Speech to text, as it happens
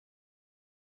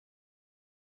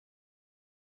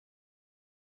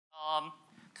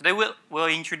Today we'll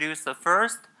introduce the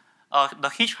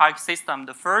HitchHike system,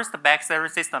 the first Backscatter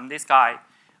system, this guy,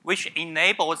 which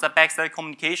enables the Backscatter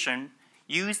communication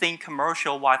using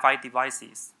commercial Wi-Fi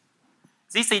devices.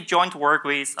 This is joint work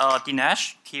with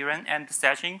Dinesh, Kiran, and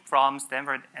Sachin from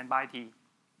Stanford and MIT.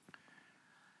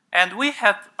 And we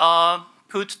have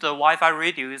put the Wi-Fi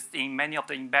radios in many of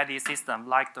the embedded systems,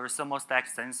 like the thermostat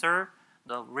sensor,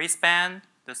 the wristband,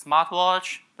 the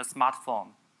smartwatch, the smartphone.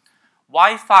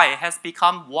 Wi-Fi has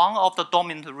become one of the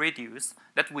dominant radios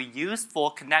that we use for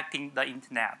connecting the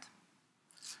internet.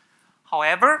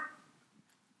 However,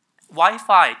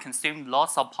 Wi-Fi consumes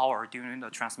lots of power during the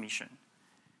transmission.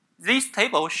 This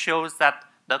table shows that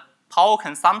the power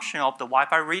consumption of the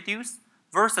Wi-Fi radios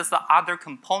versus the other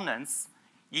components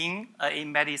in an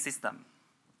embedded system.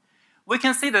 We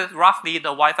can see that roughly the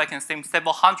Wi-Fi consumes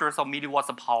several hundreds of milliwatts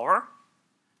of power.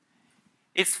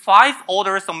 It's 5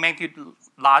 orders of magnitude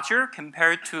larger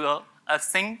compared to a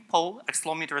simple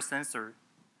accelerometer sensor.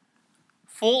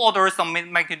 4 orders of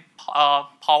magnitude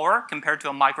power compared to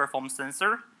a microphone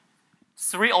sensor.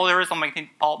 3 orders of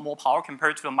magnitude more power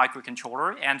compared to a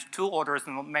microcontroller, and 2 orders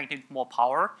of magnitude more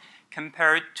power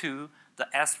compared to the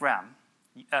SRAM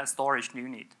storage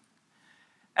unit.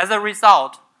 As a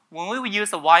result, when we use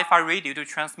a Wi-Fi radio to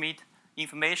transmit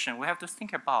information, we have to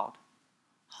think about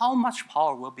how much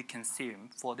power will be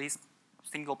consumed for this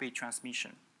single bit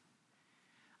transmission.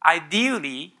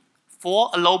 Ideally, for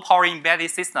a low power embedded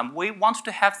system, we want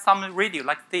to have some radio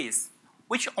like this,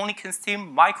 which only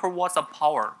consume microwatts of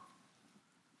power.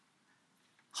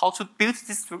 How to build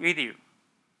this radio?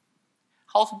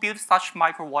 How to build such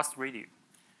microwatts radio?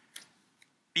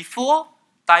 Before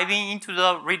diving into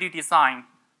the radio design,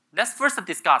 let's first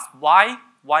discuss why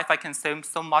Wi-Fi consumes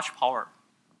so much power.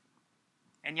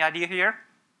 Any idea here?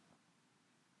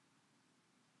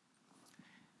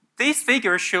 This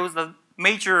figure shows the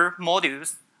major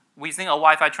modules within a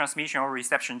Wi-Fi transmission or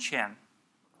reception chain.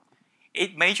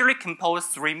 It majorly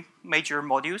composes 3 major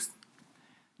modules.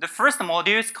 The first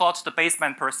module is called the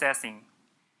baseband processing.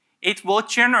 It will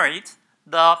generate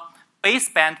the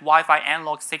baseband Wi-Fi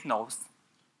analog signals,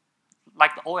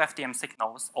 like the OFDM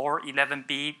signals or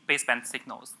 11B baseband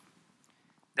signals.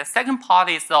 The second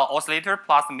part is the oscillator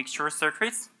plus mixture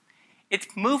circuits.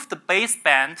 It moves the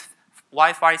baseband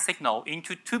Wi-Fi signal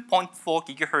into 2.4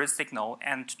 GHz signal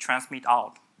and transmit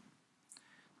out.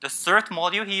 The third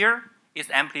module here is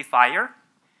amplifier.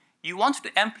 You want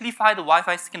to amplify the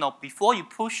Wi-Fi signal before you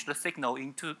push the signal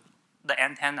into the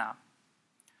antenna.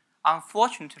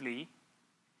 Unfortunately,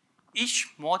 each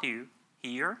module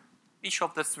here, each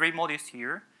of the 3 modules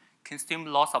here, consume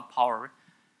lots of power.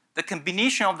 The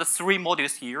combination of the 3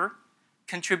 modules here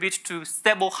contributes to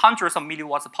several hundreds of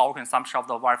milliwatts of power consumption of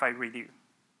the Wi-Fi radio.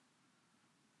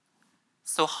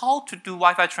 So how to do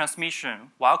Wi-Fi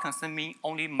transmission while consuming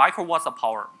only microwatts of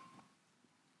power?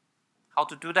 How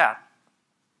to do that?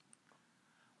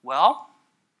 Well,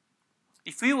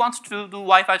 if you want to do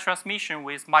Wi-Fi transmission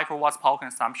with microwatts power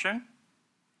consumption,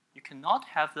 you cannot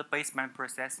have the baseband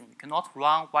processing. You cannot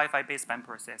run Wi-Fi baseband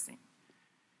processing.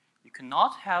 You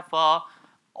cannot have an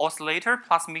oscillator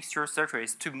plus mixture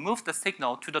circuits to move the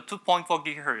signal to the 2.4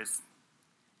 GHz.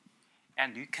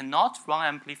 And you cannot run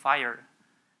amplifier.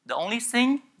 The only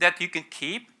thing that you can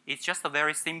keep is just a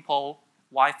very simple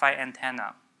Wi-Fi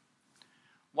antenna.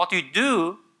 What we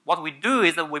do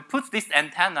is that we put this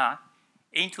antenna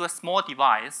into a small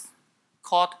device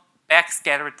called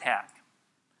Backscatter tag.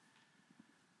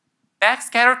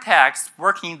 Backscatter tags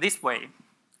work in this way.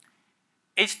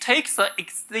 It takes an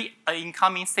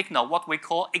incoming signal, what we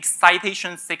call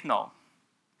excitation signal.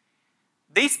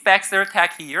 This Backscatter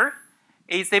tag here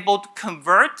is able to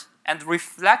convert and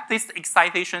reflect this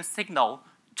excitation signal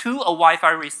to a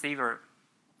Wi-Fi receiver.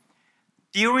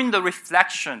 During the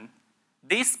reflection,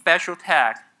 this special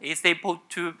tag is able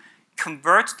to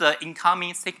convert the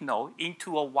incoming signal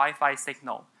into a Wi-Fi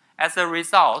signal. As a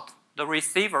result, the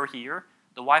receiver here,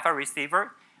 the Wi-Fi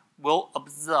receiver, will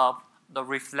observe the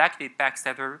reflected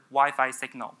Backscatter Wi-Fi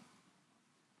signal.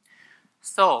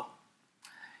 So,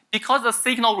 because the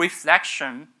signal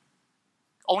reflection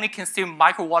only consumes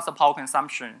microwatts of power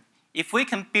consumption, if we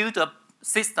can build a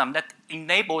system that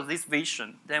enables this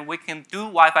vision, then we can do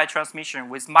Wi-Fi transmission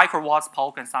with microwatts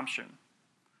power consumption.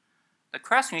 The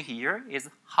question here is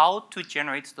how to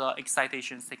generate the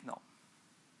excitation signal.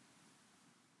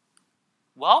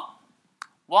 Well,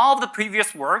 one of the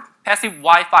previous work, passive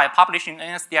Wi-Fi, published in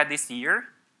NSDI this year,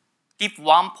 gives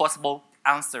one possible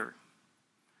answer.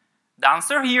 The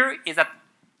answer here is that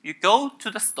you go to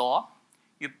the store,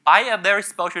 you buy a very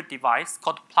special device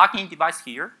called plug-in device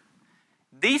here.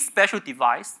 This special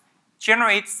device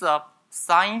generates a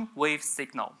sine wave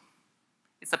signal.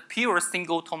 It's a pure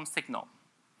single tone signal.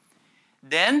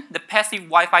 Then the passive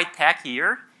Wi-Fi tag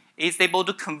here is able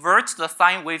to convert the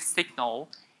sine wave signal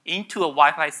into a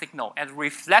Wi-Fi signal and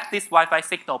reflect this Wi-Fi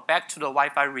signal back to the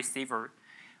Wi-Fi receiver.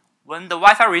 When the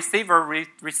Wi-Fi receiver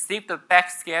receives the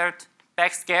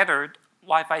backscattered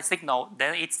Wi-Fi signal,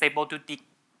 then it's able to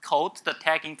decode the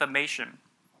tag information.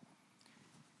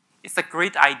 It's a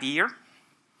great idea.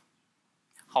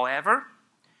 However,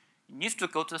 you need to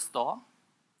go to the store,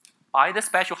 buy the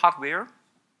special hardware,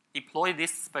 deploy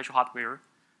this special hardware.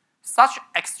 Such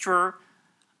extra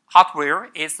hardware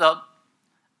is an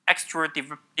extra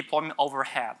deployment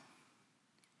overhead.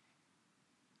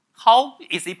 How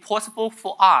is it possible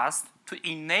for us to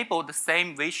enable the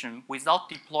same vision without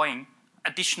deploying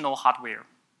additional hardware?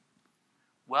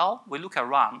 Well, we look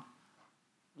around.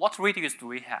 What radios do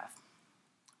we have?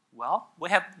 Well, we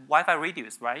have Wi-Fi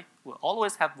radios, right? We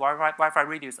always have Wi-Fi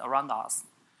radios around us.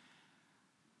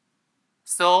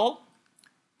 So,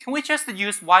 can we just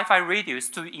use Wi-Fi radios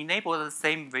to enable the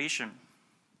same vision?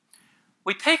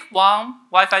 We take one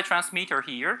Wi-Fi transmitter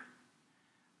here.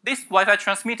 This Wi-Fi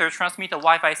transmitter transmits a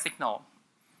Wi-Fi signal.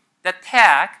 The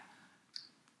tag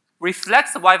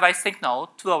reflects the Wi-Fi signal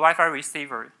to a Wi-Fi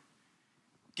receiver.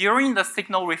 During the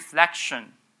signal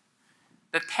reflection,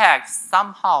 the tag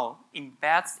somehow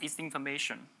embeds its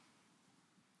information.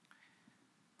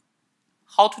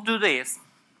 How to do this?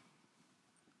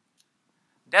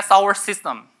 That's our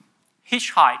system,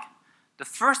 HitchHike, the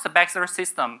first Backscatter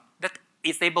system that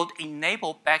is able to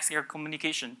enable Backscatter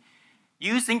communication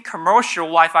using commercial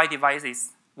Wi-Fi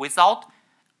devices without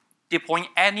deploying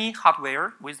any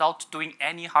hardware, without doing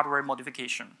any hardware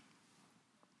modification.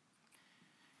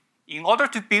 In order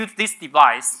to build this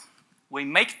device, we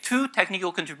make two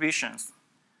technical contributions.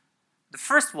 The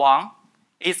first one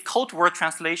is code word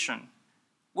translation,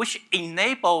 which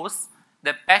enables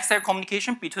the backscatter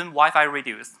communication between Wi-Fi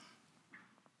radios.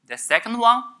 The second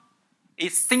one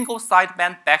is single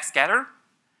sideband backscatter,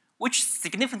 which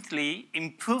significantly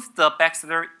improves the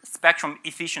backscatter spectrum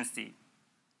efficiency.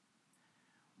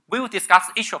 We will discuss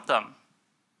each of them.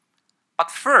 But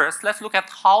first, let's look at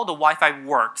how the Wi-Fi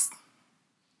works.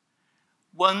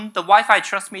 When the Wi-Fi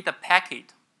transmits a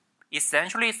packet,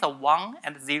 essentially it's a 1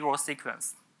 and 0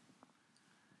 sequence.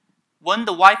 When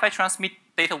the Wi-Fi transmits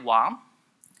data 1,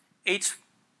 it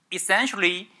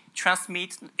essentially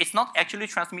transmits, it's not actually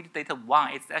transmitting data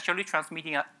 1, it's actually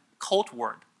transmitting a code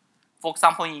word. For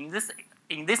example, in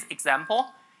this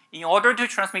example, in order to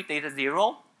transmit data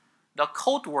 0, the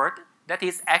code word that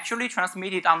is actually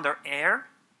transmitted under air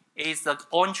is the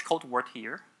orange code word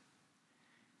here.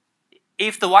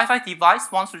 If the Wi-Fi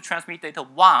device wants to transmit data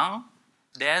 1,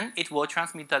 then it will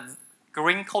transmit the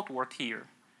green code word here.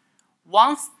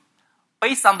 Once,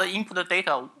 based on the input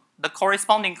data, the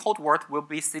corresponding code word will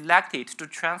be selected to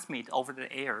transmit over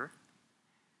the air.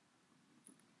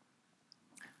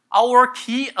 Our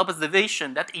key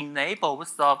observation that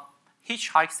enables the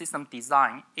HitchHike system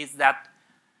design is that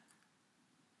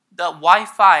the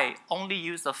Wi-Fi only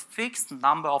uses a fixed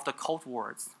number of the code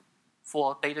words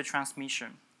for data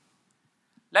transmission.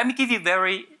 Let me give you a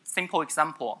very simple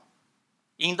example.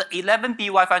 In the 11B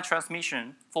Wi-Fi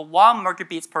transmission, for 1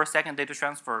 megabits per second data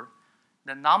transfer,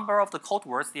 the number of the code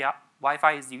words the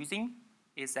Wi-Fi is using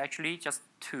is actually just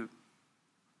 2.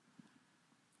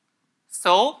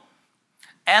 So,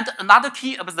 and another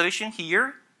key observation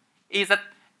here is that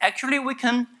actually we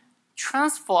can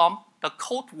transform the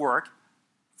code word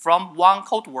from one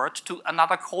code word to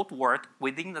another code word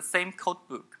within the same code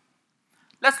book.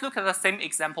 Let's look at the same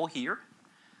example here.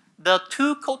 The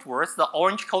two code words, the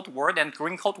orange code word and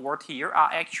green code word here,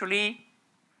 are actually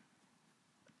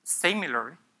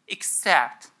similar,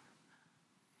 except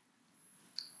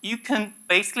you can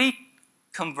basically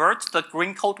convert the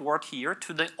green code word here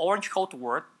to the orange code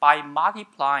word by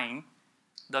multiplying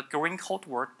the green code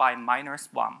word by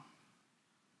 -1.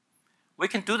 We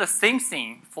can do the same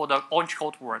thing for the orange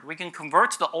code word. We can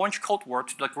convert the orange code word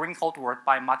to the green code word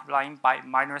by multiplying by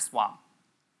 -1.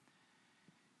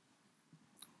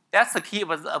 That's the key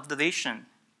observation.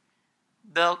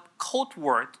 The code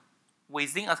word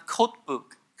within a code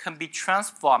book can be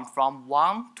transformed from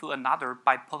one to another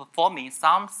by performing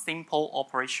some simple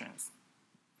operations.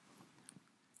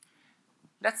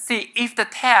 Let's see if the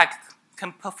tag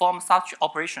can perform such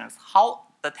operations, how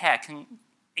the tag can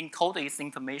encode its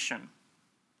information.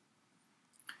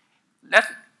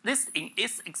 In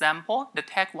this example, the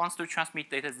tag wants to transmit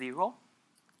data 0.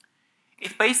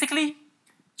 It basically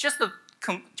just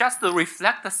to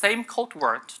reflect the same code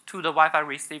word to the Wi-Fi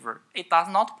receiver. It does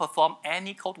not perform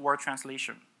any code word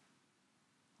translation.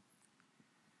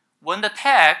 When the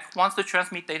tag wants to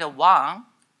transmit data 1,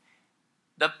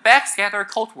 the backscatter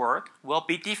code word will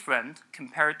be different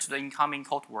compared to the incoming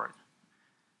code word.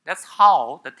 That's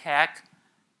how the tag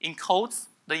encodes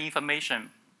the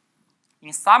information.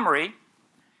 In summary,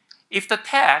 if the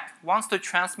tag wants to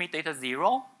transmit data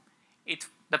 0,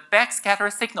 the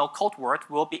backscatter signal code word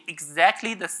will be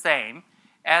exactly the same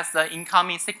as the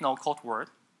incoming signal code word.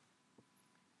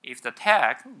 If the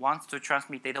tag wants to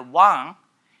transmit data 1,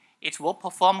 it will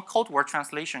perform code word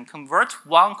translation, convert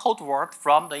one code word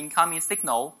from the incoming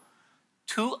signal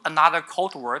to another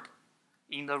code word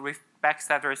in the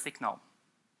backscatter signal.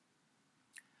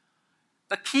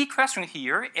 The key question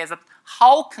here is that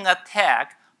how can a tag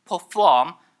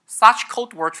perform such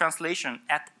code word translation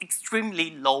at extremely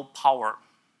low power?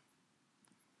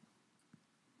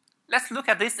 Let's look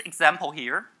at this example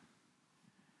here.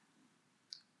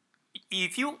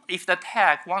 If the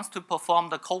tag wants to perform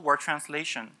the code word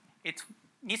translation, it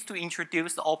needs to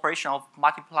introduce the operation of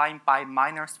multiplying by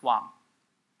 -1.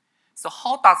 So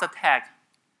how does the tag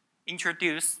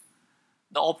introduce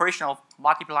the operation of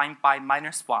multiplying by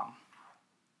 -1?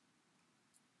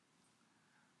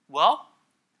 Well,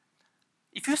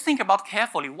 if you think about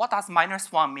carefully, what does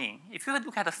 -1 mean? If you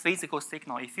look at the physical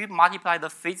signal, if you multiply the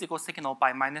physical signal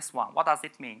by -1, what does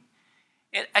it mean?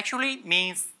 It actually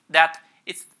means that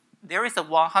there is a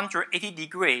 180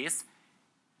 degrees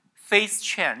phase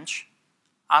change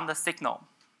on the signal.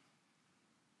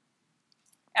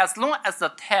 As long as the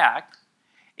tag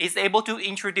is able to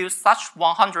introduce such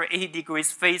 180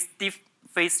 degrees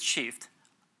phase shift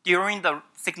during the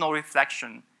signal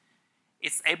reflection,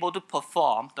 it's able to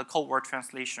perform the code word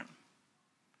translation.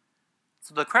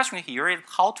 So the question here is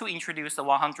how to introduce the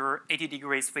 180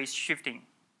 degrees phase shifting.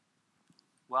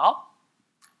 Well,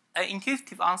 an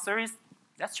intuitive answer is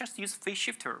let's just use phase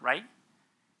shifter, right?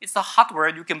 It's a hardware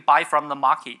you can buy from the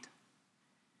market.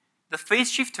 The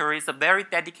phase shifter is a very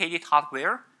dedicated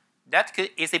hardware that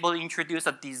is able to introduce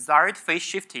a desired phase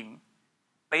shifting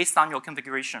based on your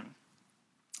configuration.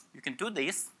 You can do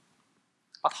this,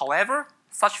 but however,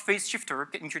 such phase shifter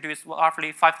can introduce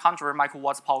roughly 500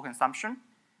 microwatts power consumption.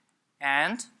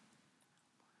 And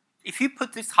if you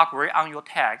put this hardware on your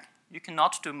tag, you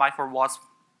cannot do microwatts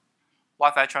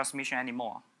Wi-Fi transmission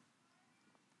anymore.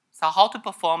 So how to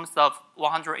perform the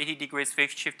 180 degrees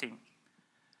phase shifting?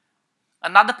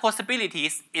 Another possibility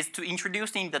is to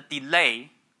introduce the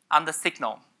delay on the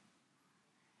signal.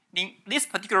 In this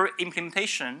particular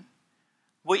implementation,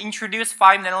 we introduce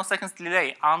 5 nanoseconds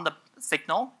delay on the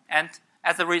signal, and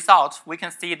as a result, we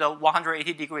can see the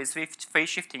 180 degrees phase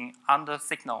shifting on the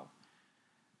signal.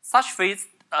 Such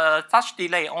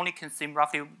delay only consumes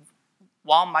roughly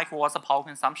 1 microwatts of power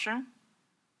consumption,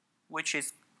 which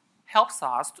helps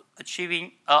us to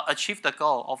achieve the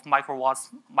goal of microwatts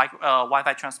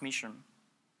Wi-Fi transmission.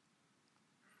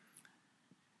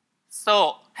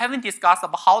 So, having discussed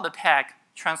about how the tag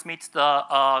transmits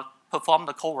perform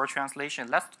the code word translation,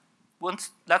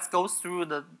 let's go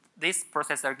through this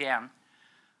process again.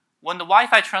 When the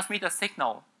Wi-Fi transmits a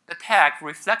signal, the tag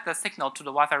reflects the signal to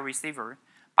the Wi-Fi receiver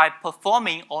by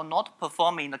performing or not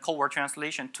performing the code word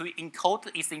translation to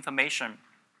encode its information.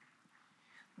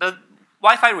 The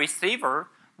Wi-Fi receiver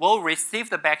will receive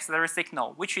the backscatter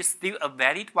signal, which is still a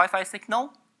valid Wi-Fi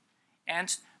signal,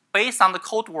 and based on the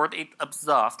code word it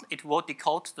observed, it will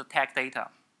decode the tag data.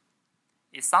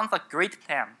 It sounds like a great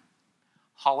plan.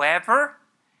 However,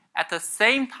 at the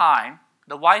same time,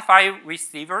 the Wi-Fi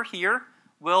receiver here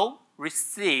will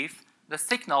receive the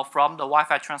signal from the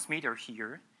Wi-Fi transmitter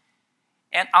here.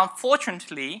 And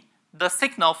unfortunately, the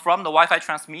signal from the Wi-Fi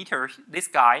transmitter, this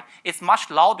guy, is much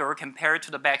louder compared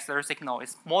to the backscatter signal.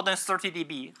 It's more than 30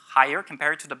 dB higher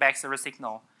compared to the backscatter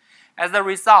signal. As a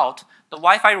result, the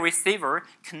Wi-Fi receiver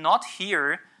cannot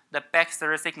hear the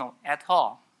backscatter signal at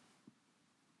all.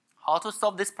 How to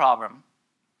solve this problem?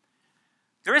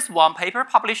 There is one paper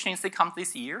published in SenSys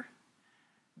this year.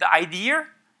 The idea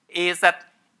is that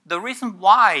the reason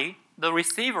why the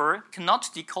receiver cannot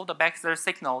decode the backscatter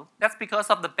signal, that's because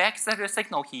of the backscatter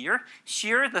signal here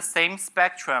share the same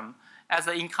spectrum as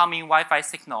the incoming Wi-Fi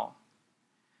signal.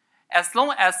 As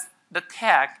long as the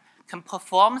tag can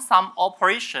perform some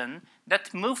operation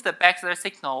that moves the backscatter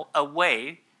signal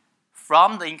away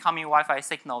from the incoming Wi-Fi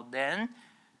signal, then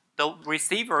the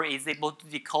receiver is able to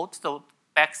decode the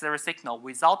backscatter signal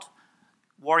without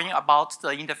worrying about the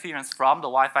interference from the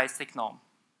Wi-Fi signal.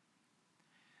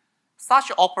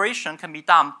 Such operation can be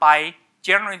done by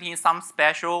generating some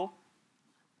special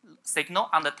signal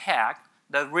on the tag.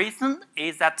 The reason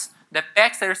is that the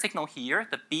backscatter signal here,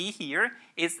 the B here,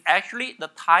 is actually the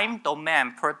time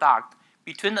domain product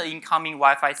between the incoming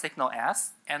Wi-Fi signal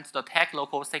S and the tag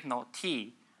local signal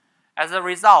T. As a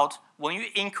result, when you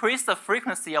increase the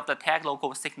frequency of the tag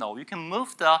local signal, you can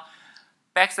move the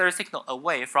backscatter signal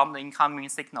away from the incoming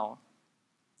signal.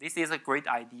 This is a great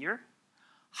idea.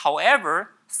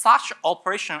 However, such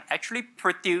operation actually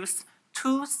produce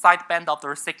two sideband of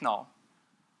the signal.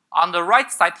 On the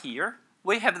right side here,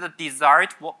 we have the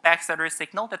desired backscatter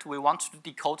signal that we want to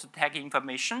decode the tag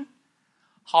information.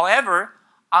 However,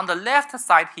 on the left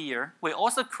side here, we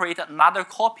also create another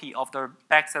copy of the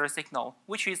backscatter signal,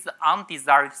 which is the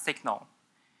undesired signal.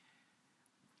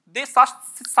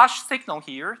 Such signal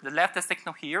here, the left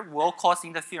signal here, will cause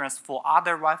interference for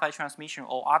other Wi-Fi transmission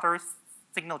or other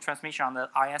signal transmission on the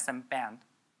ISM band.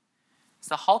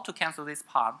 So how to cancel this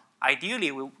part?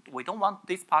 Ideally, we don't want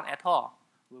this part at all.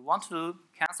 We want to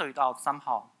cancel it out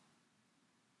somehow.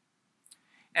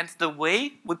 And the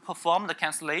way we perform the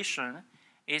cancellation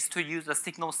is to use the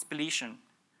signal splition.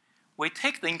 We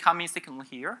take the incoming signal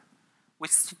here. We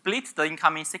split the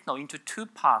incoming signal into two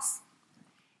paths.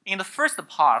 In the first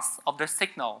pass of the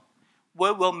signal,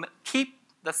 we will keep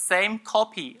the same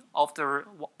copy of the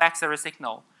backscatter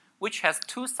signal, which has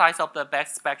two sides of the back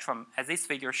spectrum, as this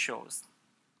figure shows,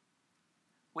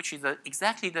 which is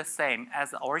exactly the same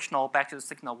as the original backscatter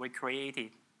signal we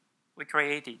created.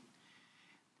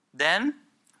 Then,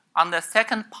 on the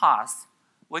second pass,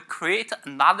 we create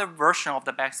another version of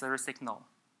the backscatter signal.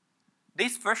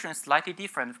 This version is slightly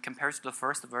different compared to the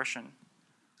first version.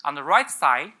 On the right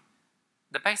side,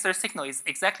 the backscatter signal is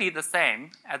exactly the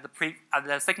same as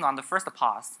the signal on the first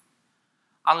pass.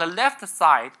 On the left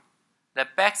side, the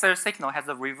backscatter signal has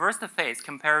a reversed phase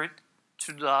compared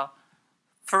to the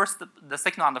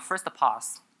signal on the first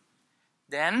pass.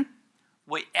 Then,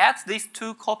 we add these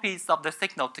two copies of the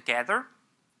signal together.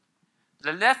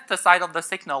 The left side of the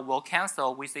signal will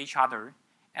cancel with each other,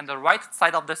 and the right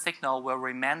side of the signal will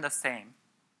remain the same.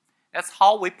 That's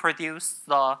how we produce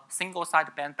the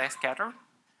single-side band backscatter.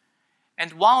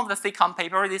 And one of the SICOM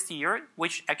papers this year,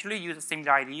 which actually used a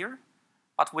similar idea,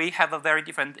 but we have a very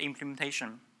different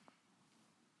implementation.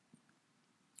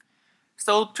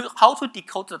 So how to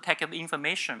decode the tag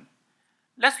information?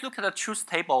 Let's look at the truth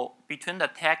table between the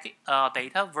tag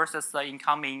data versus the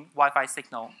incoming Wi-Fi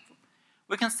signal.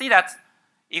 We can see that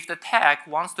if the tag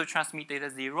wants to transmit data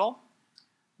 0,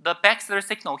 the backscatter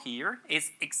signal here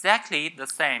is exactly the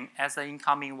same as the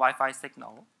incoming Wi-Fi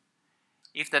signal.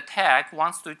 If the tag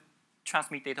wants to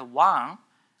transmit data 1,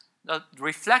 the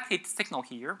reflected signal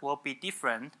here will be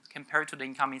different compared to the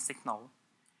incoming signal.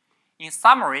 In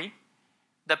summary,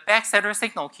 the backscatter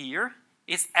signal here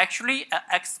is actually an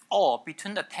XOR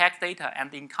between the tag data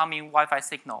and the incoming Wi-Fi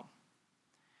signal.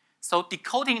 So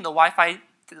decoding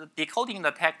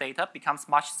the tag data becomes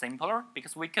much simpler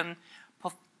because we can,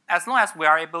 as long as we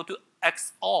are able to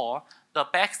XOR the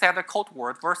backscatter code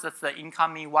word versus the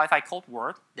incoming Wi-Fi code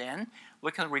word, then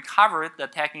we can recover the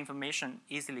tag information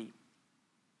easily.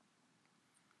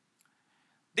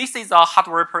 This is a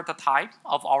hardware prototype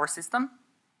of our system.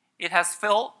 It has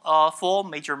four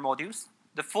major modules.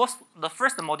 The first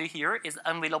module here is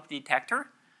envelope detector.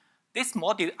 This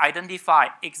module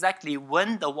identifies exactly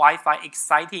when the Wi-Fi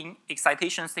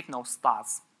excitation signal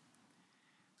starts.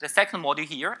 The second module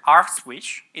here, RF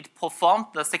switch, it performs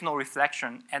the signal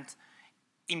reflection and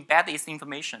embeds its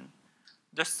information.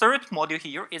 The third module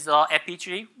here is a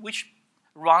FPGA, which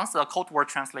runs a code word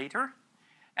translator.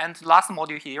 And the last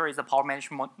module here is a power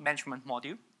management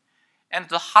module. And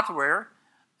the hardware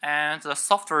and the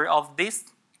software of this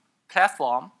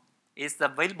platform is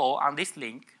available on this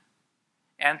link,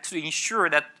 and to ensure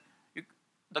that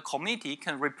the community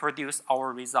can reproduce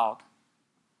our result.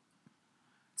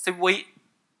 So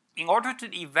in order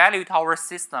to evaluate our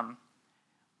system,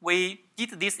 we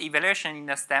did this evaluation in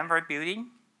the Stanford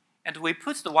building, and we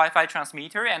put the Wi-Fi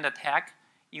transmitter and the tag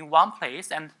in one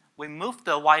place, and we moved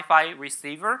the Wi-Fi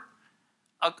receiver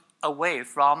away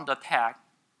from the tag.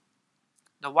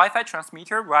 The Wi-Fi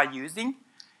transmitter we are using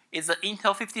is the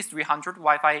Intel 5300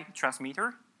 Wi-Fi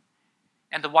transmitter,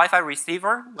 and the Wi-Fi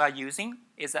receiver we are using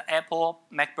is an Apple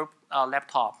MacBook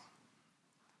laptop.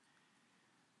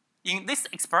 In this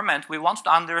experiment, we want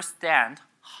to understand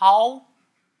how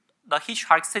the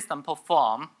HitchHike system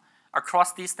performs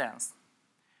across distance.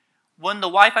 When the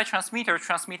Wi-Fi transmitter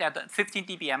transmits at 15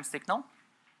 dBm signal,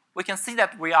 we can see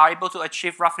that we are able to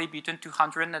achieve roughly between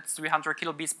 200 and 300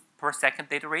 kilobits per second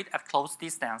data rate at close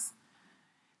distance.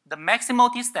 The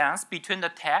maximal distance between the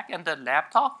tag and the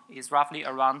laptop is roughly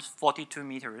around 42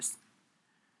 meters.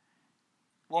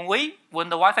 When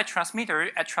the Wi-Fi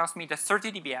transmitter transmits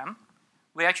 30 dBm,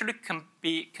 we actually can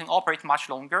operate much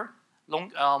longer,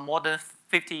 more than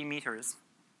 50 meters.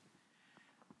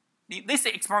 This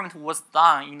experiment was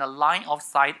done in a line of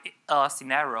sight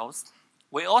scenarios.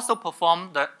 We also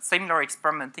performed the similar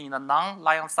experiment in the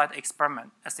non-line of sight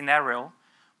experiment scenario.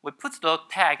 We put the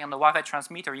tag and the Wi-Fi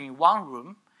transmitter in one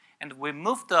room, and we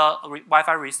moved the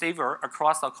Wi-Fi receiver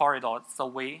across the corridor,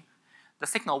 so the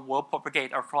signal will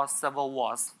propagate across several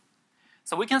walls.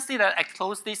 So we can see that at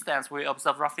close distance, we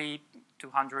observe roughly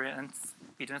between 200 and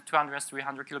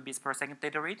 300 kilobits per second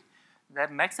data rate. The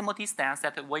maximum distance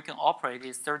that we can operate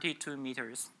is 32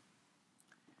 meters.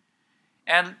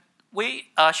 And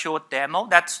we show a demo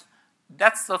that's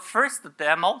the first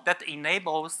demo that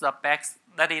enables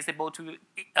that is able to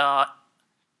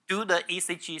do the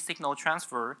ECG signal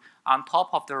transfer on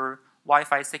top of the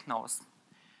Wi-Fi signals.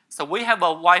 So we have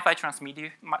a Wi-Fi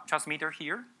transmitter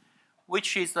here,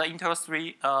 which is the Intel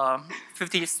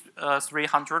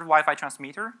 5300 Wi-Fi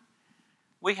transmitter.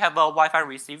 We have a Wi-Fi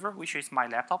receiver, which is my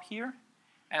laptop here.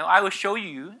 And I will show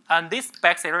you, and this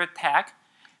Backscatter tag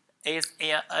is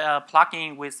plugged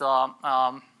in with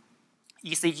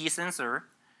ECG sensor.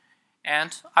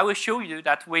 And I will show you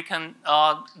that we can,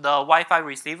 the Wi-Fi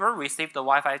receiver receive the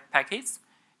Wi-Fi packets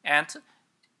and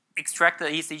extract the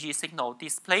ECG signal,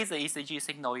 display the ECG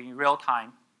signal in real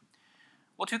time.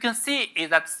 What you can see is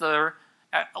that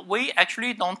we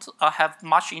actually don't have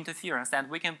much interference, and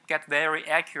we can get very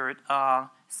accurate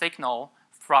signal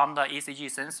from the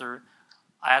ECG sensor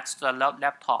at the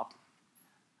laptop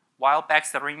while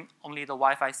backscattering only the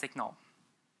Wi-Fi signal.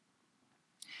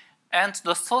 And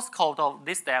the source code of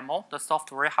this demo, the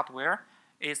software hardware,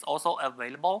 is also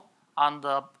available on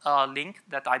the link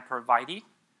that I provided.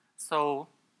 So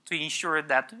to ensure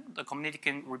that the community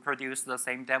can reproduce the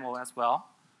same demo as well.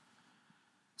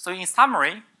 So in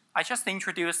summary, I just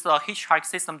introduced the HitchHike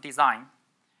system design.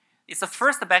 It's the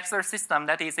first Backscatter system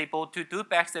that is able to do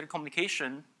Backscatter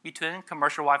communication between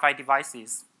commercial Wi-Fi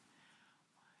devices.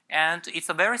 And it's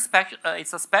a very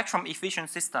it's a spectrum efficient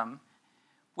system,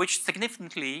 which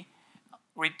significantly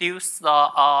increases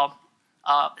the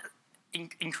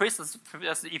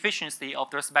efficiency of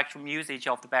the spectrum usage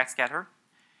of the backscatter.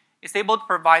 It's able to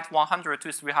provide 100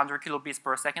 to 300 kilobits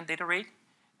per second data rate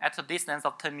at a distance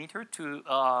of 10 meters to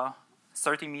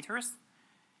 30 meters.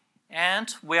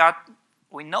 And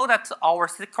we know that our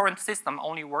current system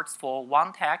only works for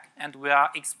one tag, and we are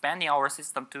expanding our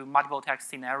system to multiple tag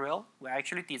scenario. We're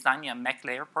actually designing a MAC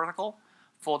layer protocol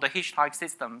for the HitchHike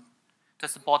system to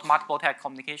support multiple tag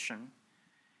communication.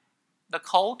 The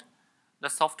code, the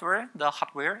software, the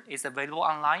hardware is available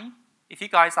online. If you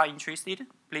guys are interested,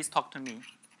 please talk to me.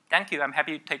 Thank you. I'm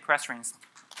happy to take questions.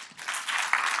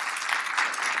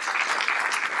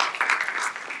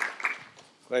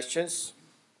 Questions?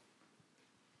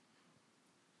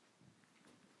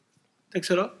 Thanks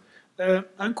a lot.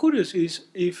 I'm curious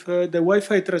if the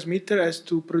Wi-Fi transmitter has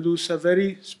to produce a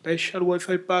very special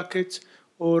Wi-Fi packet,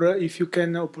 or if you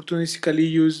can opportunistically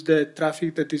use the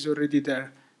traffic that is already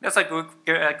there. That's a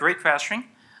great question.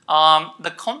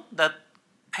 The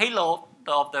payload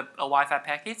of the Wi-Fi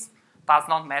packets does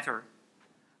not matter,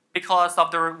 because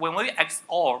of when we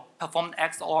perform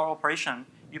XOR operation,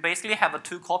 you basically have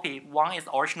two copies. One is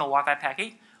the original Wi-Fi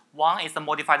packet, one is the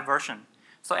modified version.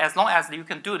 So as long as you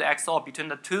can do the XOR between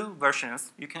the two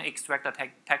versions, you can extract the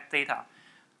tag data.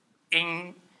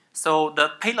 So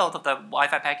the payload of the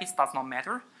Wi-Fi packet does not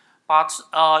matter, but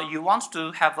you want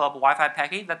to have a Wi-Fi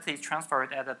packet that is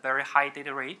transferred at a very high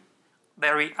data rate.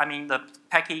 The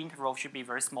packet interval should be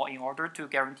very small in order to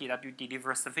guarantee that you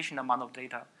deliver sufficient amount of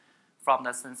data from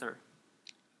the sensor.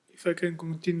 If I can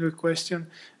continue the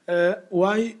question,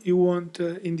 why you want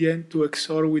in the end to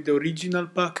XOR with the original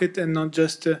packet and not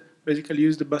just basically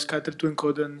use the backscatter to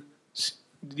encode a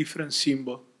different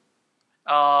symbol?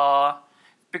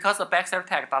 Because the backscatter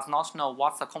tag does not know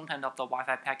what's the content of the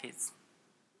Wi-Fi packets.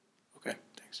 Okay,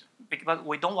 thanks. Because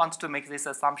we don't want to make this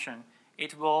assumption.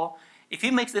 If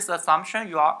you make this assumption,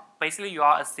 you are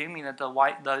assuming that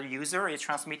the user is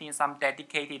transmitting some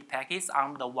dedicated packets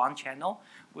on the one channel,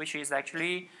 which is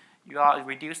actually you are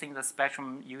reducing the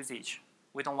spectrum usage.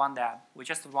 We don't want that. We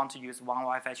just want to use one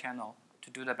Wi-Fi channel to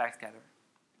do the backscatter.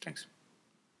 Thanks.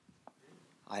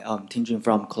 Hi, I'm Tinjun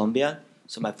from Colombia.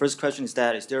 So my first question is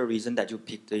there a reason that you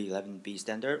picked the 11B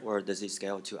standard, or does it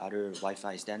scale to other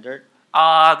Wi-Fi standard?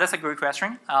 That's a great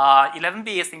question.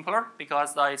 11B is simpler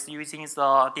because it's using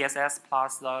the DSS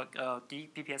plus the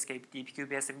DPPSK,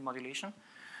 DPQPSK modulation.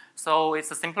 So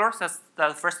it's simpler. That's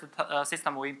the first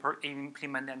system we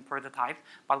implement and prototype,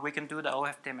 but we can do the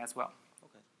OFDM as well.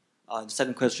 The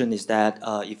second question is that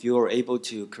if you are able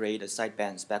to create a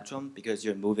sideband spectrum because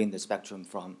you're moving the spectrum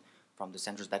from the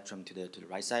central spectrum to the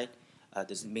right side,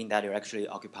 does it mean that you're actually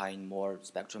occupying more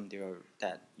spectrum there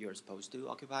that you're supposed to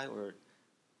occupy, or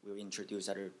will introduce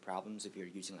other problems if you're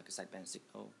using like a sideband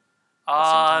signal?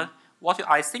 I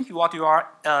think what you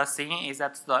are saying is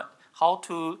that how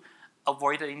to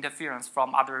avoid the interference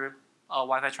from other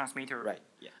Wi-Fi transmitter. Right.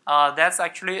 Yeah. That's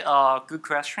actually a good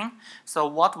question. So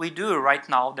what we do right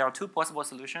now, there are two possible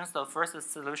solutions. The first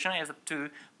solution is to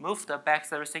move the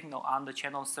backscatter signal on the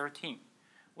channel 13.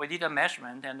 We did a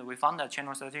measurement and we found that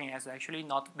channel 13 is actually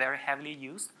not very heavily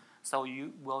used. So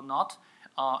you will not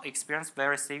experience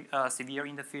very severe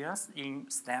interference in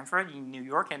Stanford, in New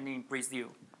York, and in Brazil.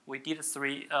 We did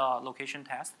 3 location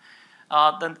tests.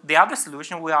 The other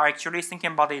solution we are actually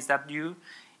thinking about is that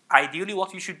ideally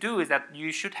what you should do is that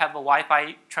you should have a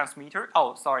Wi-Fi transmitter,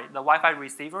 the Wi-Fi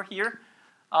receiver here,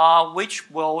 which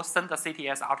will send the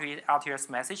CTS RTS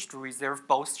message to reserve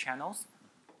both channels.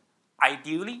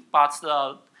 Ideally, but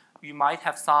you might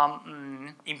have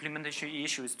some implementation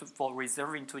issues for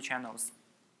reserving 2 channels.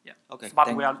 Yeah. Okay.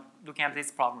 But we are looking at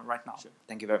this problem right now. Sure.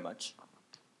 Thank you very much.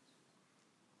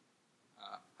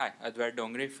 Hi, Advait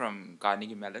Dongre from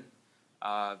Carnegie Mellon.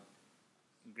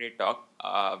 Great talk.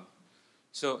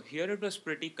 So here it was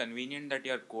pretty convenient that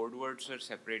your code words are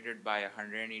separated by a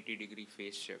 180-degree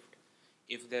phase shift.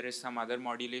 If there is some other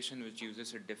modulation which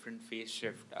uses a different phase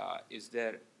shift,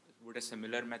 would a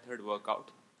similar method work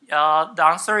out? The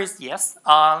answer is yes.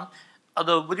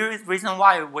 The reason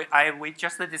why we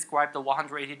just described the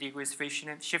 180 degrees phase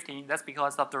shifting, that's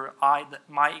because of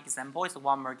my example is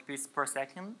 1 megabits per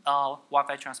second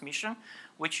Wi-Fi transmission,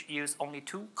 which use only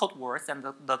 2 code words, and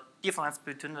the difference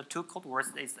between the 2 code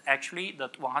words is actually the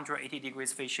 180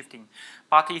 degrees phase shifting.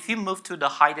 But if you move to the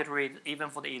high data rate, even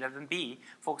for the 11B,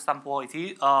 for example, if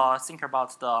you think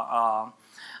about the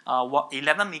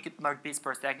 11 megabits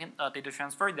per second data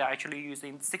transfer, they're actually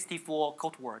using 64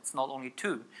 code words, not only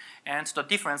 2. And the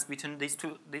difference between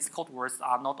these code words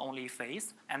are not only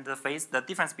phase, and the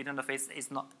difference between the phase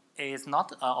is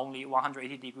not only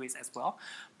 180 degrees as well,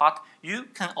 but you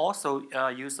can also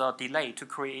use a delay to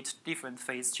create different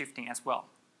phase shifting as well.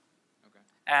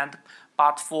 Okay.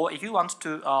 But if you want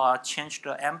to change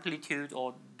the amplitude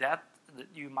or that,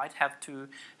 you might have to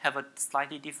have a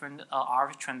slightly different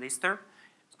RF transistor,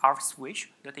 RF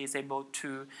switch that is able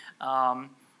to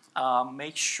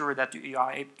make sure that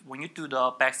when you do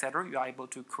the backscatter, you are able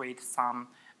to create some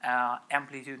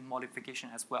amplitude modification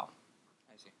as well.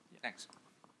 I see. Yeah. Thanks.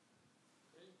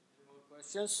 Okay, any more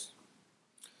questions?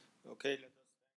 Okay.